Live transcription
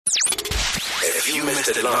If you missed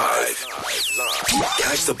it live,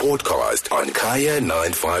 catch the podcast on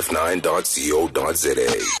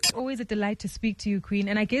kaya959.co.za. Always a delight to speak to you, Queen.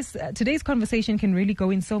 And I guess today's conversation can really go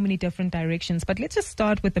in so many different directions. But let's just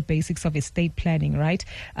start with the basics of estate planning, right?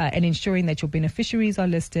 And ensuring that your beneficiaries are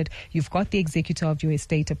listed. You've got the executor of your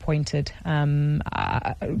estate appointed.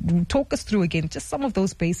 Talk us through again just some of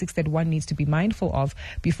those basics that one needs to be mindful of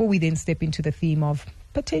before we then step into the theme of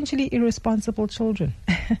potentially irresponsible children.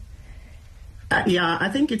 I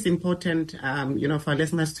think it's important, for our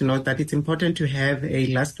listeners to note that it's important to have a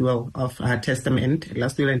last will and testament,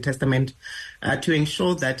 to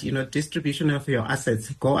ensure that, distribution of your assets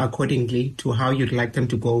go accordingly to how you'd like them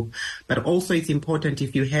to go. But also it's important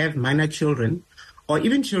if you have minor children or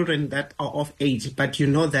even children that are of age, but they're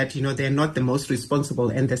not the most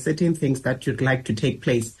responsible and there's certain things that you'd like to take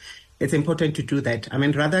place. It's important to do that.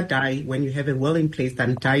 Rather die when you have a will in place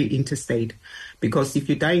than die interstate. Because if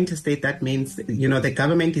you die interstate, that means, the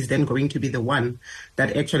government is then going to be the one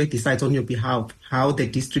that actually decides on your behalf how the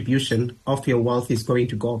distribution of your wealth is going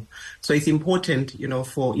to go. So it's important,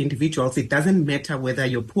 for individuals, it doesn't matter whether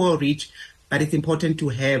you're poor or rich, but it's important to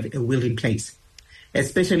have a will in place,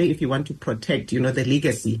 especially if you want to protect, the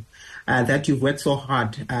legacy that you've worked so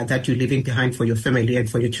hard, that you're leaving behind for your family and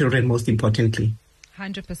for your children, most importantly.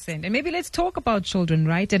 100%. And maybe let's talk about children,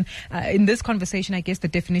 right? And in this conversation, I guess the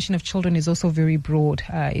definition of children is also very broad.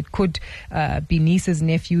 It could be nieces,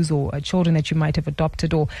 nephews, or children that you might have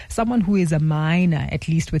adopted, or someone who is a minor, at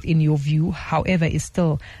least within your view, however, is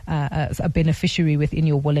still a beneficiary within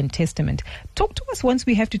your will and testament. Talk to us once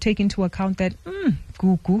we have to take into account that,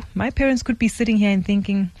 my parents could be sitting here and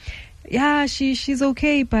thinking, yeah, she's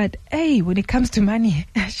okay, but hey, when it comes to money,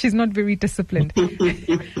 she's not very disciplined.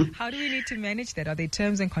 How do we need to manage that? Are there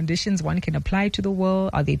terms and conditions one can apply to the will?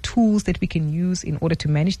 Are there tools that we can use in order to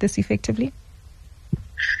manage this effectively?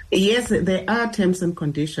 Yes, there are terms and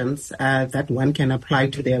conditions that one can apply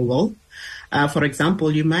to their will. For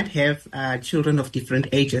example, you might have children of different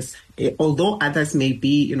ages, although others may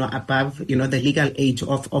be, above, the legal age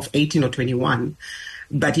of 18 or 21.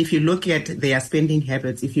 But if you look at their spending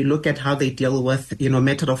habits, if you look at how they deal with,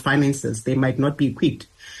 method of finances, they might not be equipped.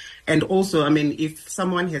 And also, if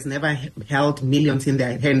someone has never held millions in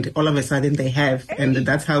their hand, all of a sudden they have, and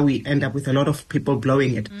that's how we end up with a lot of people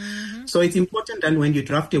blowing it. Mm-hmm. So it's important that when you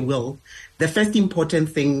draft a will, the first important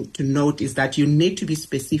thing to note is that you need to be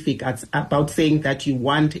specific about saying that you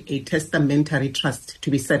want a testamentary trust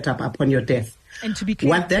to be set up upon your death. And to be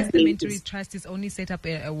clear, the testamentary trust is only set up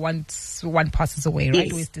once one passes away, right?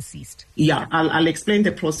 Yes. Or is deceased. Yeah, I'll explain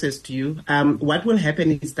the process to you. What will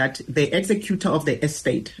happen is that the executor of the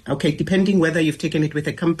estate, depending whether you've taken it with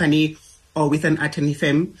a company or with an attorney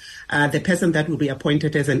firm, the person that will be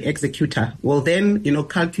appointed as an executor will then,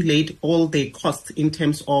 calculate all the costs in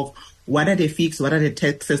terms of what are the fees, what are the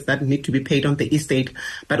taxes that need to be paid on the estate,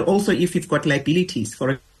 but also if you've got liabilities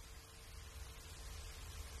for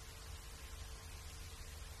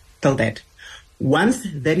that. Once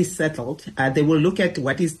that is settled, they will look at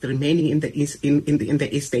what is remaining in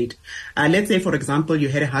the estate. Let's say, for example, you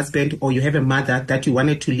had a husband or you have a mother that you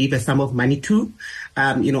wanted to leave a sum of money to,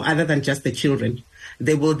 other than just the children.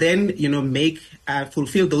 They will then,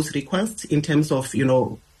 fulfill those requests in terms of,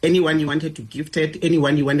 anyone you wanted to gift it,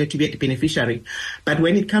 anyone you wanted to be a beneficiary. But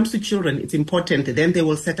when it comes to children, it's important. Then they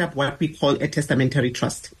will set up what we call a testamentary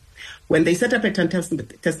trust. When they set up a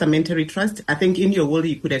testamentary trust, I think in your will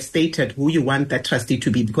you could have stated who you want that trustee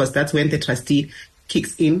to be, because that's when the trustee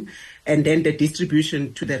kicks in and then the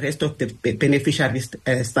distribution to the rest of the beneficiaries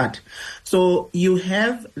start. So you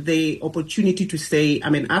have the opportunity to say,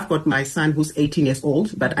 I've got my son who's 18 years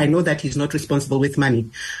old, but I know that he's not responsible with money.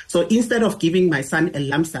 So instead of giving my son a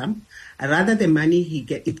lump sum, rather the money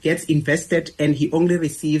it gets invested and he only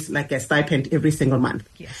receives like a stipend every single month.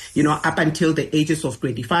 Yes. Up until the ages of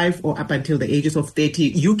 25 or up until the ages of 30,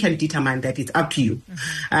 you can determine that. It's up to you.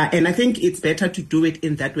 Mm-hmm. And I think it's better to do it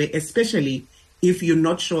in that way, especially if you're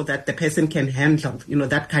not sure that the person can handle,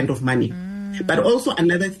 that kind of money. Mm. But also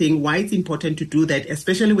another thing, why it's important to do that,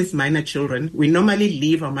 especially with minor children, we normally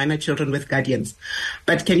leave our minor children with guardians.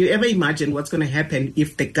 But can you ever imagine what's going to happen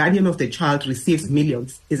if the guardian of the child receives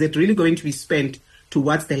millions? Is it really going to be spent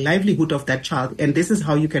towards the livelihood of that child? And this is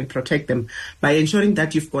how you can protect them, by ensuring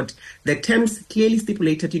that you've got the terms clearly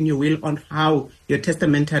stipulated in your will on how your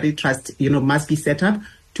testamentary trust, must be set up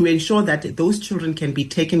to ensure that those children can be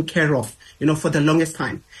taken care of, for the longest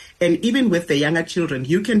time. And even with the younger children,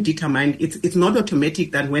 you can determine it's not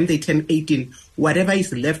automatic that when they turn 18, whatever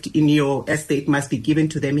is left in your estate must be given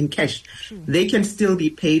to them in cash. They can still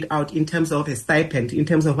be paid out in terms of a stipend, in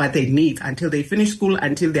terms of what they need until they finish school,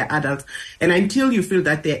 until they're adults, and until you feel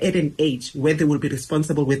that they're at an age where they will be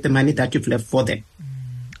responsible with the money that you've left for them.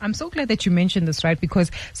 I'm so glad that you mentioned this, right? Because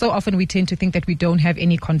so often we tend to think that we don't have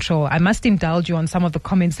any control. I must indulge you on some of the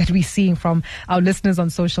comments that we're seeing from our listeners on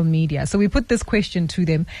social media. So we put this question to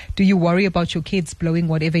them. Do you worry about your kids blowing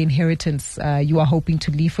whatever inheritance you are hoping to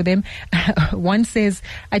leave for them? One says,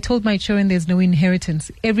 I told my children there's no inheritance.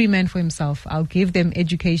 Every man for himself. I'll give them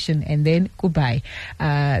education and then goodbye.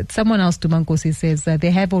 Someone else, Tumankosi, says they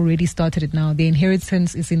have already started it now. The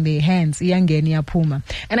inheritance is in their hands. Iyangeni yaphuma.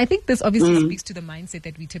 And I think this obviously speaks to the mindset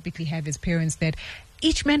that we typically have as parents, that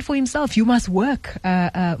each man for himself, you must work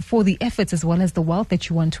for the efforts as well as the wealth that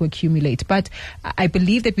you want to accumulate. But I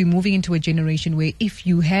believe that we're moving into a generation where if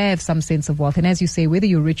you have some sense of wealth, and as you say, whether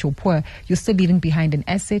you're rich or poor, you're still leaving behind an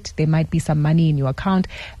asset. There might be some money in your account.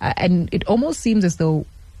 And it almost seems as though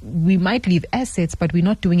we might leave assets, but we're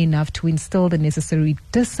not doing enough to instill the necessary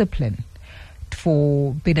discipline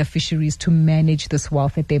for beneficiaries to manage this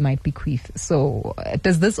wealth that they might bequeath. So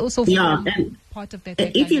does this also form part of that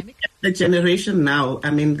if dynamic? You look at the generation now,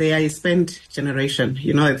 I mean, they are a spend generation.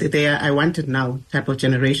 You know, they are I want it now type of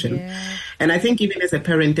generation. Yeah. And I think even as a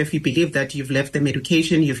parent, if you believe that you've left them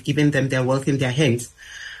education, you've given them their wealth in their hands,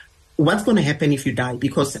 what's going to happen if you die?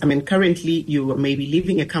 Because, I mean, currently you may be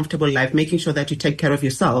living a comfortable life, making sure that you take care of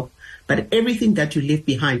yourself, but everything that you leave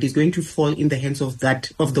behind is going to fall in the hands of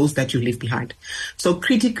those that you leave behind. So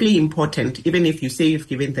critically important, even if you say you've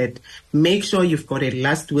given that, make sure you've got a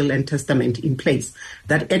last will and testament in place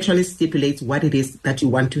that actually stipulates what it is that you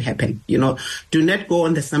want to happen. You know, do not go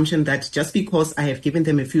on the assumption that just because I have given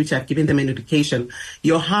them a future, I've given them an education,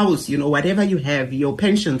 your house, you know, whatever you have, your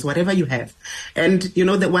pensions, whatever you have. And, you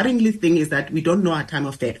know, the worryingly thing is that we don't know our time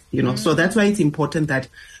of death, you know, so that's why it's important that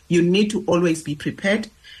you need to always be prepared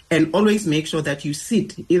and always make sure that you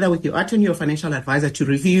sit either with your attorney or financial advisor to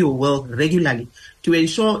review your will regularly to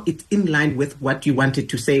ensure it's in line with what you wanted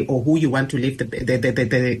to say or who you want to leave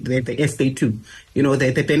the estate to, you know,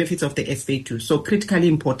 the benefits of the estate to. So critically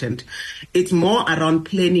important. It's more around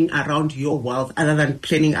planning around your wealth other than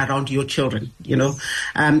planning around your children, you know,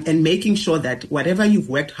 and making sure that whatever you've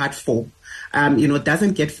worked hard for, you know,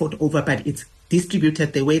 doesn't get fought over, but it's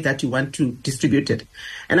distributed the way that you want to distribute it.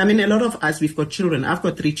 And I mean, a lot of us, we've got children. I've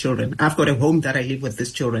got 3 children. I've got a home that I live with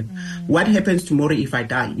these children. What happens tomorrow if I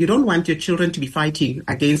die? You don't want your children to be fighting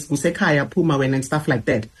against Musekaya, Pumawen and stuff like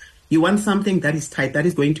that. You want something that is tight, that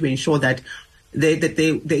is going to ensure that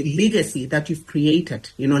the legacy that you've created,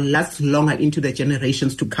 you know, lasts longer into the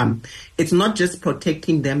generations to come. It's not just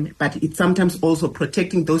protecting them, but it's sometimes also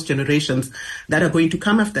protecting those generations that are going to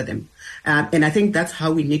come after them. And I think that's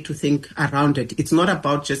how we need to think around it. It's not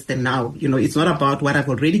about just the now, you know, it's not about what I've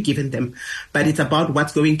already given them, but it's about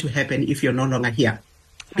what's going to happen if you're no longer here.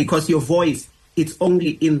 Because your voice, it's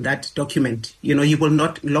only in that document. You know, you will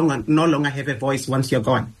no longer have a voice once you're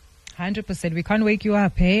gone. 100%. We can't wake you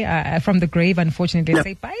up, from the grave, unfortunately. They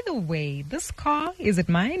say, by the way, this car, is it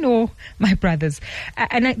mine or my brother's?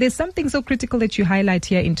 And there's something so critical that you highlight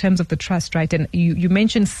here in terms of the trust, right? And you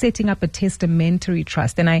mentioned setting up a testamentary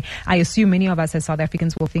trust. And I assume many of us as South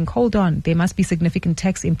Africans will think, hold on, there must be significant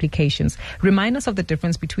tax implications. Remind us of the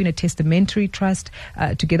difference between a testamentary trust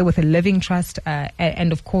together with a living trust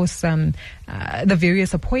and, of course, the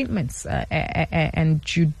various appointments and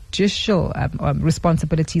judicial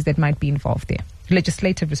responsibilities that might be involved there,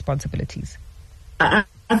 legislative responsibilities. I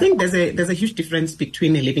think there's a huge difference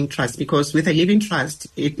between a living trust, because with a living trust,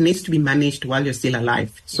 it needs to be managed while you're still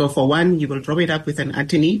alive. So for one, you will draw it up with an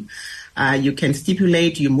attorney. You can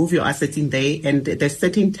stipulate, you move your assets in there, and there's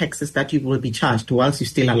certain taxes that you will be charged whilst you're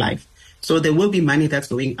still alive. So there will be money that's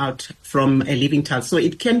going out from a living trust. So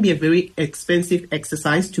it can be a very expensive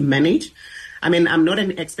exercise to manage. I mean, I'm not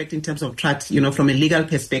an expert in terms of trust, you know, from a legal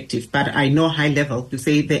perspective, but I know high level to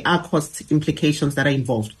say there are cost implications that are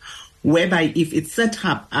involved, whereby if it's set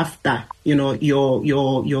up after, you know,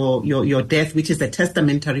 your death, which is the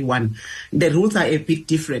testamentary one, the rules are a bit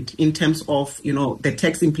different in terms of, you know, the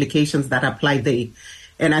tax implications that apply there.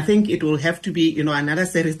 And I think it will have to be, you know, another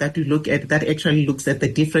series that we look at that actually looks at the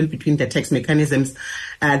difference between the tax mechanisms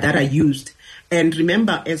that are used. And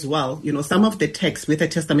remember as well, you know, some of the tax with a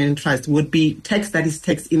testament and trust would be tax that is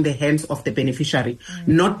tax in the hands of the beneficiary,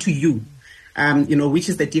 not to you. which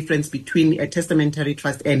is the difference between a testamentary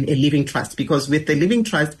trust and a living trust. Because with the living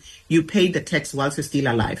trust, you pay the tax whilst you're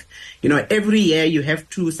still alive. Every year you have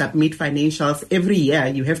to submit financials. Every year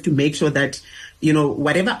you have to make sure that,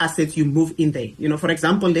 whatever assets you move in there. For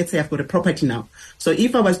example, let's say I've got a property now. So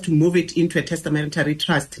if I was to move it into a testamentary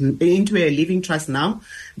trust, into a living trust now,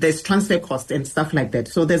 there's transfer costs and stuff like that.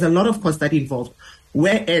 So there's a lot of costs that involved.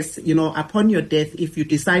 Whereas, upon your death, if you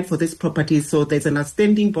decide for this property, so there's an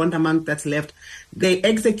outstanding bond amount that's left, the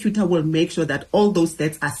executor will make sure that all those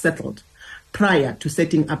debts are settled prior to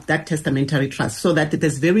setting up that testamentary trust, so that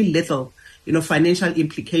there's very little, financial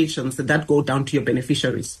implications that go down to your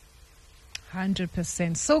beneficiaries.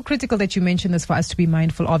 100%. So critical that you mentioned this for us to be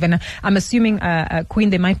mindful of. And I'm assuming, Queen,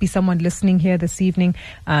 there might be someone listening here this evening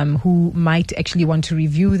who might actually want to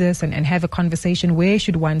review this and have a conversation. Where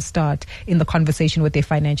should one start in the conversation with their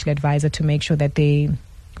financial advisor to make sure that they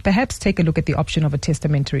perhaps take a look at the option of a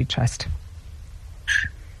testamentary trust?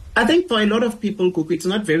 I think for a lot of people, Kuku, it's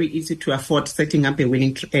not very easy to afford setting up a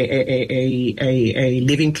living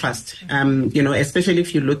trust. Especially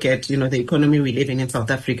if you look at, the economy we live in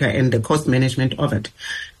South Africa and the cost management of it.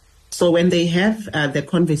 So when they have the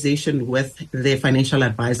conversation with their financial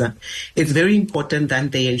advisor, it's very important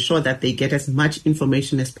that they ensure that they get as much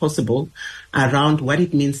information as possible around what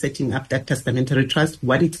it means setting up that testamentary trust,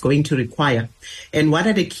 what it's going to require, and what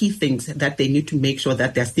are the key things that they need to make sure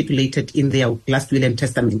that they're stipulated in their last will and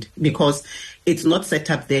testament. Because it's not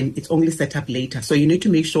set up then, it's only set up later. So you need to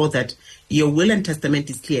make sure that your will and testament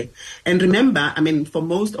is clear. And remember, for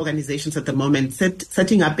most organizations at the moment,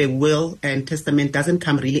 setting up a will and testament doesn't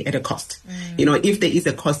come really at a cost. If there is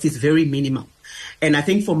a cost, it's very minimal. And I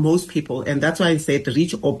think for most people, and that's why I said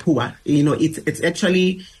rich or poor, it's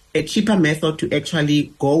actually a cheaper method to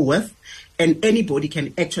actually go with. And anybody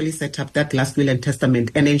can actually set up that last will and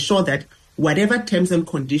testament and ensure that whatever terms and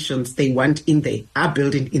conditions they want in there are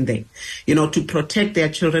built in there, to protect their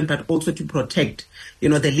children, but also to protect, the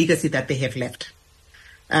legacy that they have left.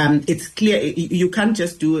 It's clear you can't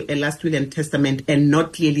just do a last will and testament and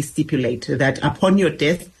not clearly stipulate that upon your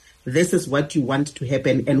death, this is what you want to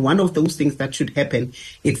happen. And one of those things that should happen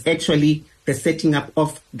is actually the setting up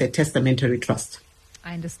of the testamentary trust.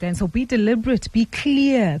 I understand. So be deliberate, be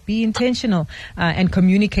clear, be intentional, and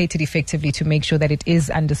communicate it effectively to make sure that it is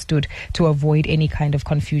understood, to avoid any kind of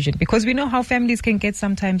confusion. Because we know how families can get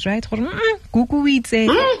sometimes, right?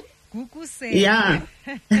 Yeah.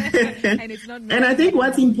 And it's not. And I think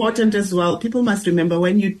what's important as well, people must remember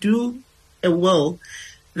when you do a will,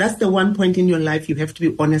 that's the one point in your life you have to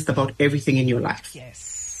be honest about everything in your life.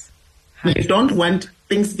 Yes. You don't want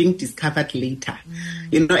things being discovered later.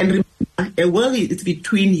 And remember, a will is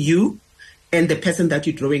between you and the person that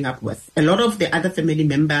you're growing up with. A lot of the other family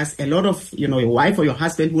members, a lot of, your wife or your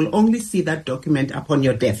husband will only see that document upon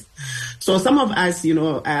your death. So some of us,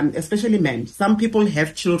 especially men, some people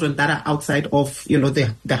have children that are outside of,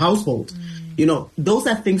 the household. Those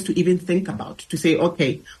are things to even think about, to say,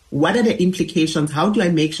 okay, what are the implications? How do I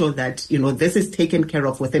make sure that, this is taken care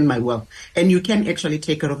of within my will? And you can actually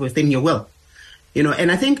take care of within your will.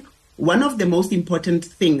 And I think one of the most important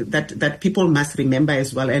things that people must remember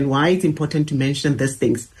as well, and why it's important to mention these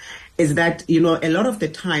things, is that, a lot of the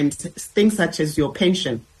times, things such as your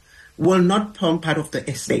pension will not form part of the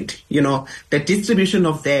estate. The distribution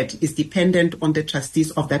of that is dependent on the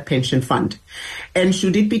trustees of that pension fund. And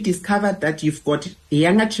should it be discovered that you've got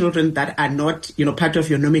younger children that are not, part of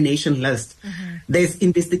your nomination list, there's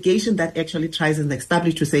investigation that actually tries and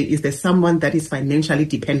establish to say, is there someone that is financially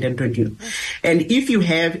dependent on you? And if you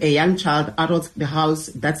have a young child out of the house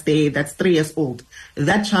that's 3 years old,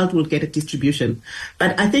 that child will get a distribution.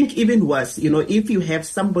 But I think even worse, if you have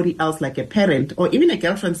somebody else like a parent or even a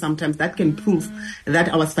girlfriend sometimes that can prove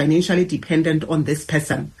that I was financially dependent on this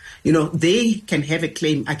person, they can have a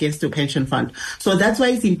claim against your pension fund. So that's why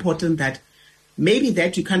it's important that maybe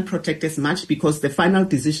that you can't protect as much, because the final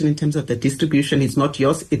decision in terms of the distribution is not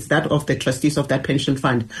yours, it's that of the trustees of that pension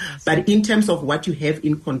fund. Yes. But in terms of what you have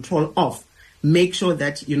in control of, make sure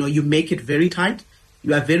that, you make it very tight,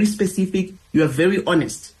 you are very specific, you are very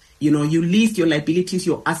honest. You list your liabilities,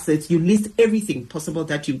 your assets, you list everything possible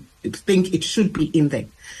that you think it should be in there.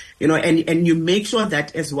 And you make sure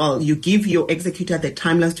that as well, you give your executor the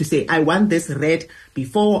timelines to say, I want this read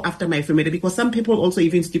before or after my funeral, because some people also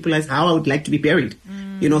even stipulate how I would like to be buried.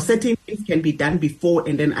 Certain things can be done before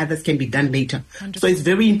and then others can be done later. 100%. So it's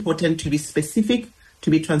very important to be specific,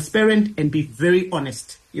 to be transparent, and be very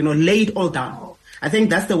honest, lay it all down. I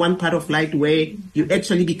think that's the one part of life where you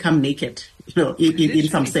actually become naked, in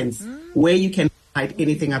some sense, where you can hide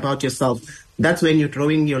anything about yourself. That's when you're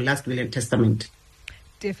drawing your last will and testament.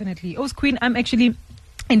 Definitely. Oh, Queen, I'm actually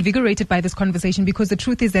invigorated by this conversation, because the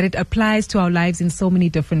truth is that it applies to our lives in so many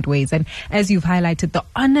different ways. And as you've highlighted, the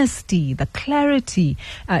honesty, the clarity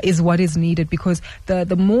is what is needed, because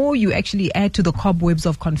the more you actually add to the cobwebs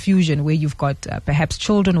of confusion, where you've got perhaps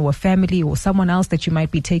children or a family or someone else that you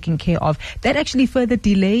might be taking care of, that actually further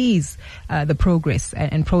delays the progress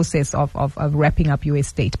and process of wrapping up your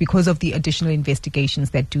estate, because of the additional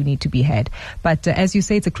investigations that do need to be had. But as you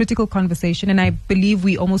say, it's a critical conversation, and I believe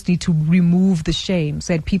we almost need to remove the shame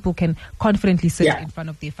so that people can confidently sit in front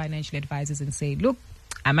of their financial advisors and say, look,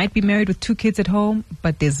 I might be married with 2 kids at home,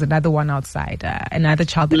 but there's another one outside, another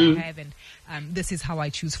child that I have, and this is how I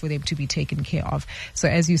choose for them to be taken care of. So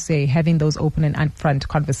as you say, having those open and upfront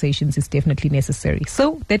conversations is definitely necessary.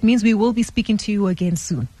 So that means we will be speaking to you again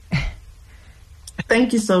soon.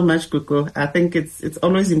 Thank you so much, Kuku. I think it's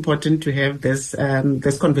always important to have this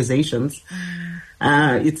conversations.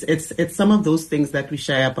 It's some of those things that we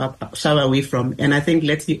shy away from. And I think,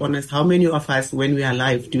 let's be honest, how many of us, when we are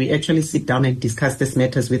alive, do we actually sit down and discuss these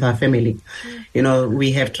matters with our family? You know,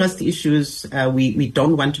 we have trust issues. We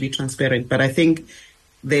don't want to be transparent, but I think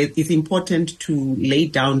that it's important to lay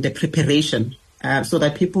down the preparation so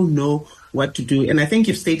that people know what to do. And I think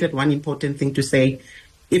you've stated one important thing to say: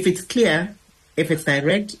 if it's clear, if it's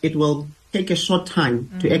direct, it will take a short time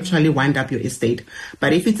to actually wind up your estate.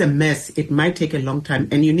 But if it's a mess, it might take a long time.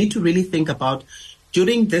 And you need to really think about,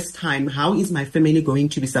 during this time, how is my family going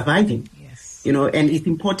to be surviving? Yes. You know, and it's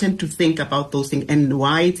important to think about those things, and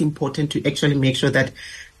why it's important to actually make sure that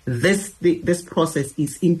this process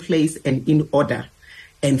is in place and in order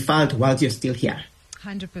and filed while you're still here.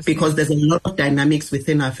 100%. Because there's a lot of dynamics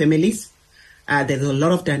within our families. There's a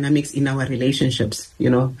lot of dynamics in our relationships, you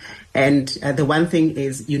know, and the one thing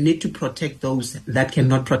is, you need to protect those that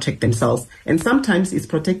cannot protect themselves. And sometimes it's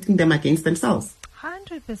protecting them against themselves.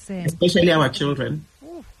 100%. Especially our children.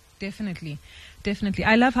 Ooh, definitely. Definitely.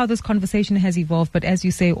 I love how this conversation has evolved, but as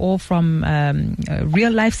you say, all from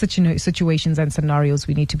real life situations and scenarios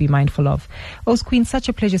we need to be mindful of. Os Queen, such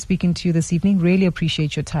a pleasure speaking to you this evening. Really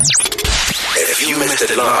appreciate your time. If you missed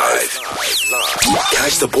it live,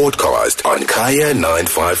 catch the podcast on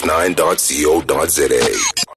kaya959.co.za.